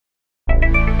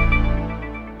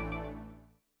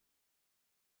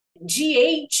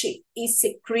GH is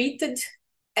secreted,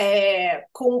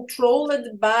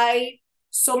 controlled by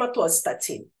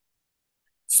somatostatin.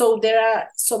 So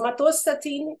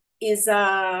somatostatin is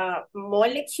a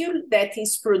molecule that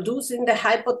is produced in the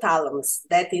hypothalamus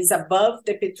that is above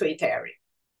the pituitary.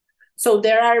 So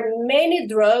there are many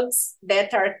drugs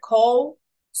that are called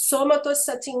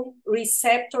somatostatin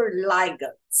receptor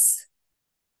ligands.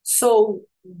 So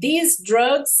these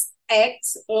drugs act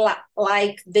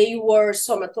like they were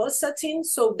somatostatin,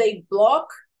 so they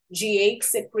block GH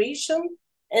secretion,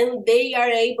 and they are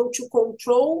able to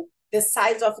control the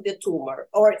size of the tumor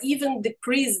or even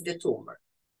decrease the tumor.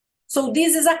 So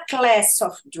this is a class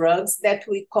of drugs that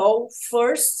we call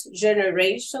first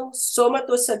generation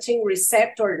somatostatin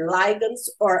receptor ligands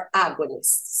or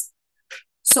agonists.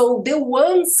 So the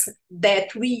ones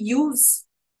that we use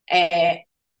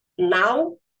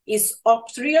now is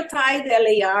octreotide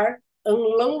LAR and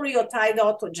lanreotide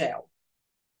autogel.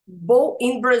 Both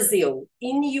in Brazil.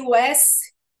 In US,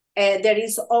 there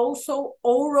is also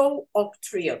oral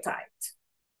octreotide.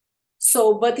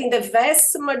 So, but in the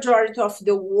vast majority of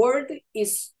the world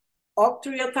is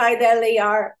octreotide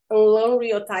LAR and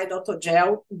lanreotide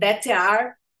autogel that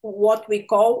are what we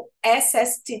call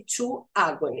SST2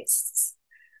 agonists.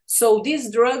 So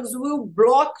these drugs will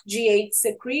block GH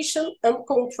secretion and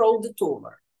control the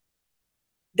tumor.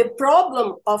 The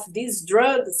problem of these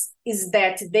drugs is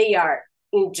that they are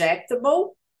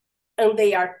injectable and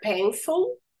they are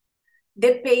painful.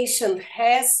 The patient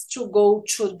has to go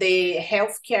to the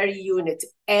healthcare unit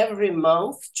every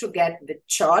month to get the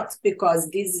shot because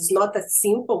this is not a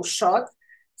simple shot.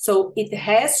 So it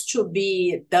has to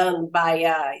be done by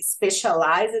a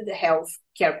specialized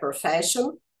healthcare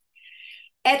profession.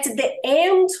 At the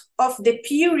end of the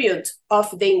period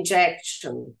of the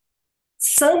injection,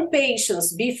 some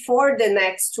patients before the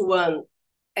next one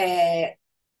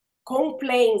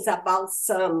complains about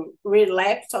some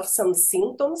relapse of some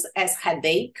symptoms as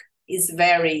headache is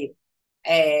very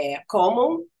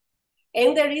common.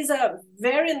 And there is a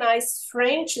very nice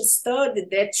French study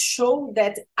that showed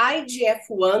that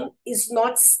IGF-1 is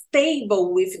not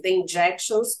stable with the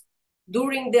injections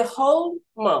during the whole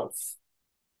month.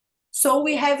 So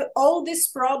we have all these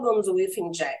problems with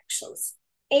injections.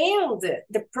 And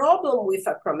the problem with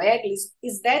acromegaly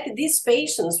is that these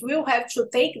patients will have to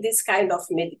take this kind of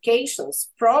medications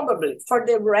probably for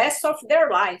the rest of their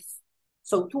life.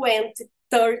 So 20,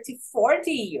 30,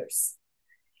 40 years.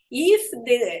 If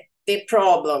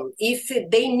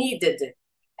they needed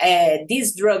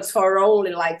these drugs for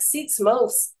only like 6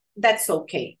 months, that's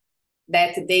okay.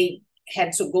 That they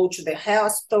had to go to the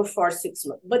hospital for 6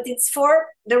 months, but it's for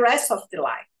the rest of the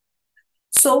life.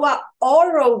 So an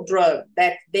oral drug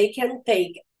that they can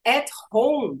take at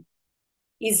home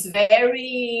is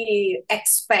very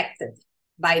expected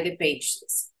by the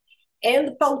patients.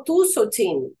 And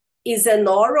paltusotine is an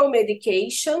oral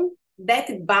medication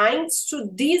that binds to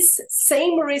this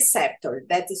same receptor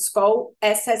that is called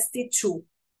SST2.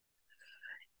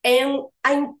 And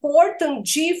an important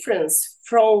difference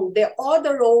from the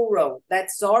other oral,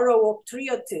 that's oral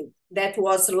octreotide, that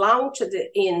was launched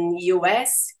in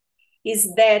US,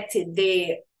 is that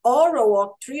the oral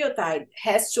octreotide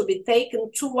has to be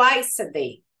taken twice a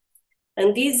day.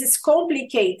 And this is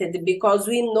complicated because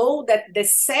we know that the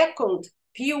second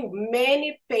pill,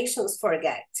 many patients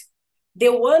forget. The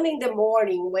one in the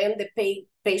morning when the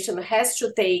patient has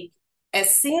to take,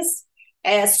 as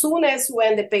soon as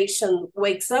when the patient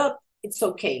wakes up, it's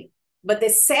okay. But the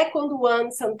second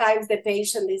one, sometimes the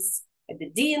patient is at the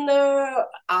dinner,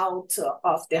 out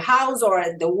of the house or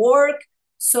at the work,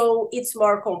 so it's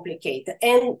more complicated.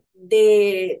 And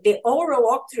the oral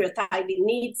octreotide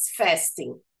needs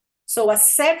fasting. So a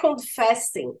second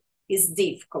fasting is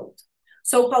difficult.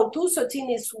 So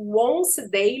paltusotine is once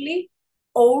daily,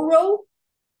 oral,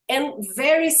 and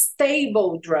very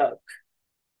stable drug.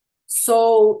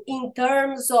 So in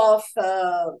terms of,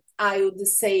 I would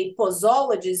say,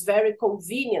 posology is very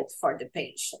convenient for the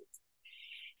patient.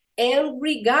 And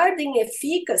regarding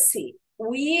efficacy,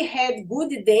 we had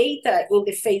good data in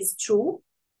the phase 2,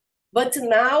 but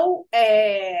now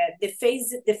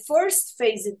the first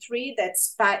phase 3,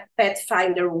 that's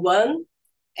Pathfinder 1,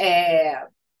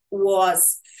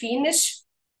 was finished,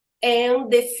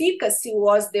 and the efficacy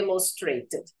was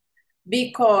demonstrated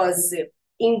because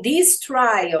in this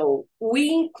trial,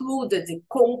 we included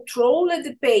controlled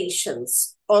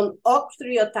patients on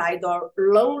octreotide or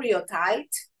lanreotide.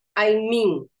 I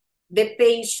mean, the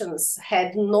patients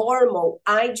had normal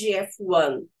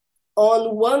IGF-1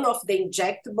 on one of the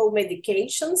injectable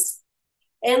medications,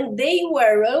 and they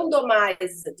were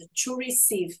randomized to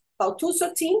receive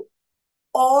paltusotine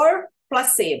or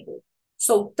placebo.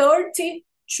 So 30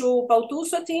 to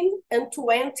paltusotine and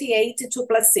 28 to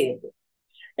placebo.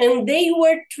 And they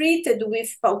were treated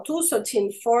with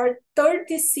paltusotine for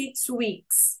 36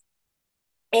 weeks.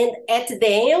 And at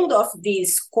the end of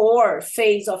this core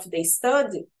phase of the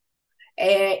study,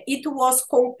 it was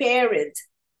compared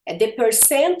the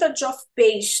percentage of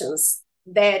patients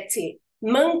that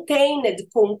maintained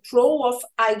control of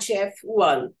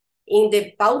IGF-1 in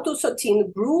the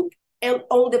paltusotine group and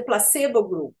on the placebo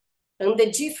group. And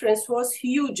the difference was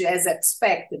huge as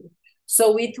expected.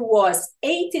 So it was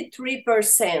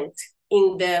 83%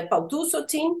 in the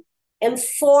paltusotine and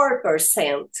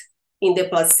 4% in the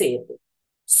placebo.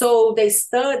 So the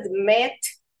study met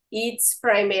its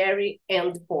primary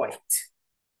endpoint.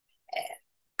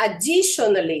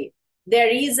 Additionally, there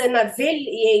is an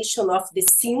evaluation of the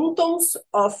symptoms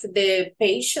of the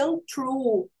patient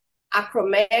through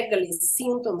acromegaly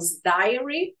symptoms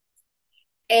diary.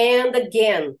 And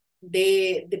again,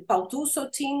 the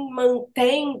paltusotine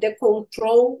maintained the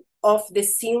control of the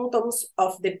symptoms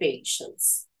of the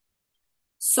patients.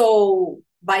 So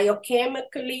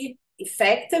biochemically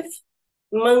effective,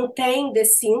 maintain the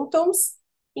symptoms.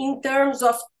 In terms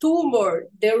of tumor,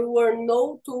 there were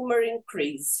no tumor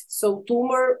increase. So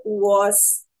tumor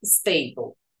was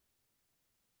stable.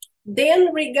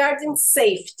 Then regarding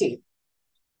safety,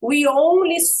 we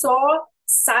only saw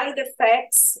side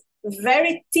effects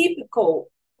very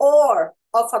typical or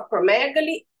of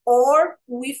acromegaly or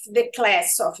with the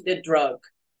class of the drug.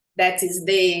 That is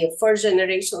the first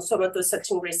generation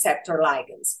somatostatin receptor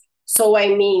ligands. So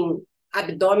I mean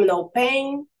abdominal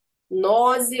pain,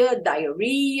 nausea,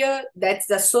 diarrhea,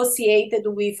 that's associated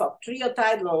with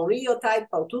octreotide, lanreotide,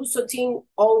 paltusotine,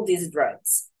 all these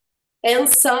drugs. And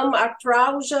some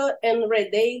arthralgia and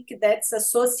headache that's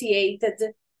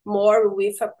associated more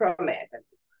with acromegaly.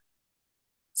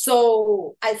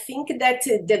 So I think that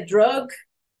the drug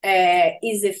has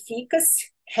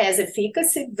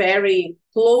efficacy very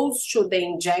close to the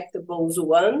injectables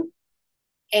one,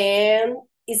 and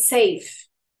is safe.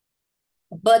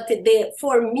 But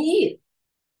for me,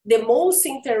 the most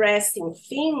interesting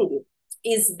thing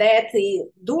is that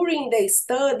during the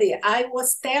study, I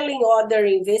was telling other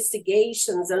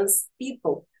investigations and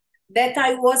people that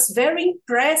I was very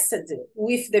impressed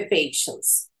with the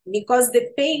patients, because the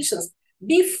patients,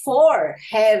 before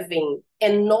having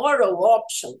an oral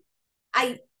option,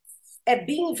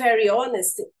 being very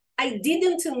honest, I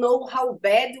didn't know how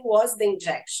bad was the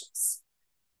injections,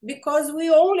 because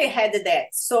we only had that.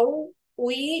 So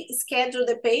we scheduled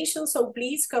the patient, so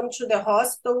please come to the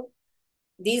hospital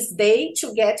this day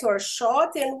to get your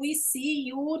shot, and we see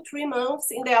you 3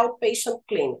 months in the outpatient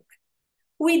clinic.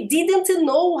 We didn't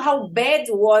know how bad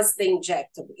was the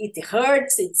injectable. It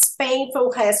hurts, it's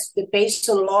painful, the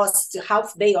patient lost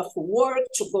half day of work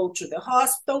to go to the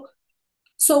hospital.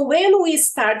 So when we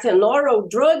start an oral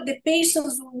drug, the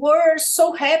patients were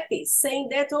so happy, saying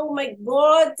that, oh my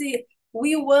God,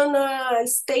 we wanna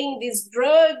stay in this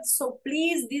drug, so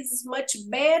please, this is much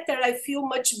better, I feel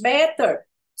much better.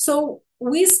 So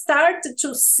we started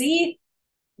to see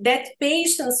that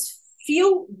patients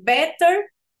feel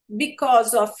better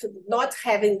because of not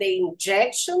having the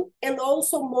injection, and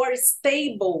also more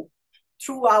stable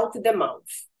throughout the month.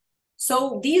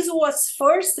 So this was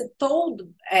first told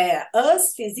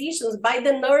us physicians by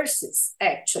the nurses,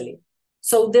 actually.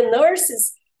 So the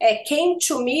nurses came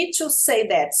to me to say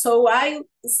that. So I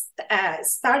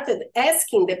started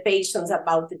asking the patients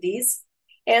about this,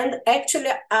 and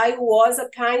actually I was a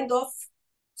kind of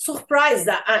surprised.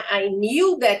 I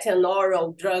knew that an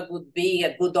oral drug would be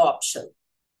a good option,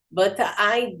 but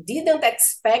I didn't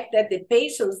expect that the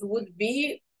patients would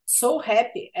be so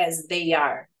happy as they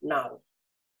are now.